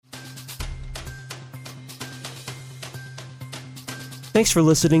Thanks for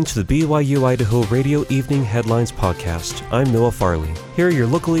listening to the BYU Idaho Radio Evening Headlines Podcast. I'm Noah Farley. Here are your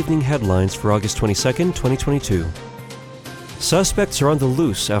local evening headlines for August 22nd, 2022. Suspects are on the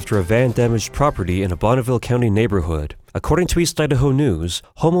loose after a van damaged property in a Bonneville County neighborhood. According to East Idaho News,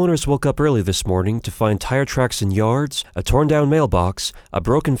 homeowners woke up early this morning to find tire tracks in yards, a torn-down mailbox, a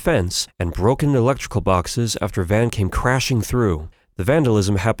broken fence, and broken electrical boxes after a van came crashing through. The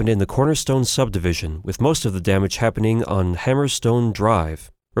vandalism happened in the Cornerstone subdivision, with most of the damage happening on Hammerstone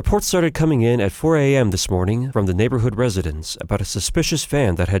Drive. Reports started coming in at 4 a.m. this morning from the neighborhood residents about a suspicious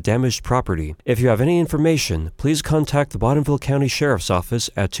van that had damaged property. If you have any information, please contact the Bonneville County Sheriff's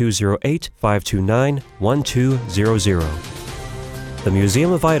Office at 208-529-1200. The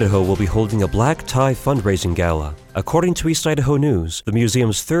Museum of Idaho will be holding a black tie fundraising gala. According to East Idaho News, the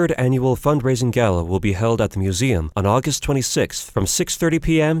museum's third annual fundraising gala will be held at the museum on August 26th from 6:30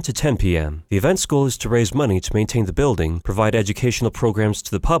 p.m. to 10 p.m. The event's goal is to raise money to maintain the building, provide educational programs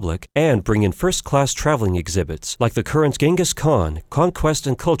to the public, and bring in first-class traveling exhibits, like the current Genghis Khan Conquest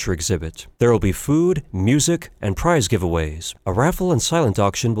and Culture exhibit. There will be food, music, and prize giveaways. A raffle and silent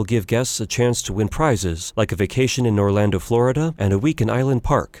auction will give guests a chance to win prizes, like a vacation in Orlando, Florida, and a week in Island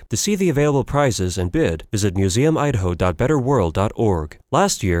Park. To see the available prizes and bid, visit museumidaho.betterworld.org.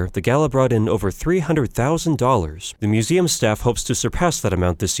 Last year, the gala brought in over $300,000. The museum staff hopes to surpass that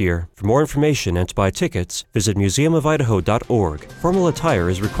amount this year. For more information and to buy tickets, visit museumofidaho.org. Formal attire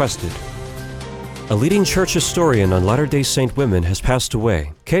is requested. A leading church historian on Latter-day Saint women has passed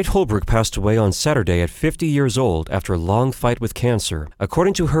away. Kate Holbrook passed away on Saturday at 50 years old after a long fight with cancer.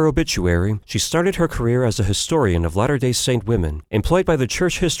 According to her obituary, she started her career as a historian of Latter-day Saint women, employed by the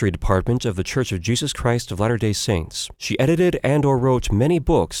Church History Department of the Church of Jesus Christ of Latter-day Saints. She edited and/or wrote many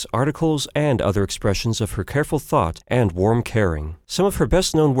books, articles, and other expressions of her careful thought and warm caring. Some of her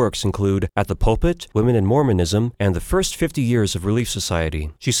best-known works include At the Pulpit, Women in Mormonism, and The First 50 Years of Relief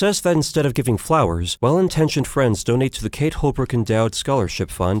Society. She says that instead of giving flowers, well-intentioned friends donate to the Kate Holbrook Endowed Scholarship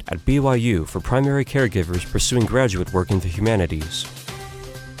Fund at BYU for primary caregivers pursuing graduate work in the humanities.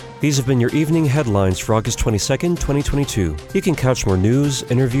 These have been your evening headlines for August 22nd, 2022. You can catch more news,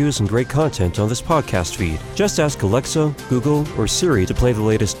 interviews, and great content on this podcast feed. Just ask Alexa, Google, or Siri to play the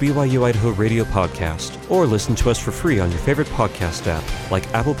latest BYU Idaho radio podcast, or listen to us for free on your favorite podcast app,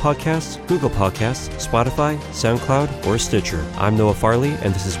 like Apple Podcasts, Google Podcasts, Spotify, SoundCloud, or Stitcher. I'm Noah Farley,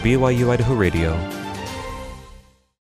 and this is BYU Idaho Radio.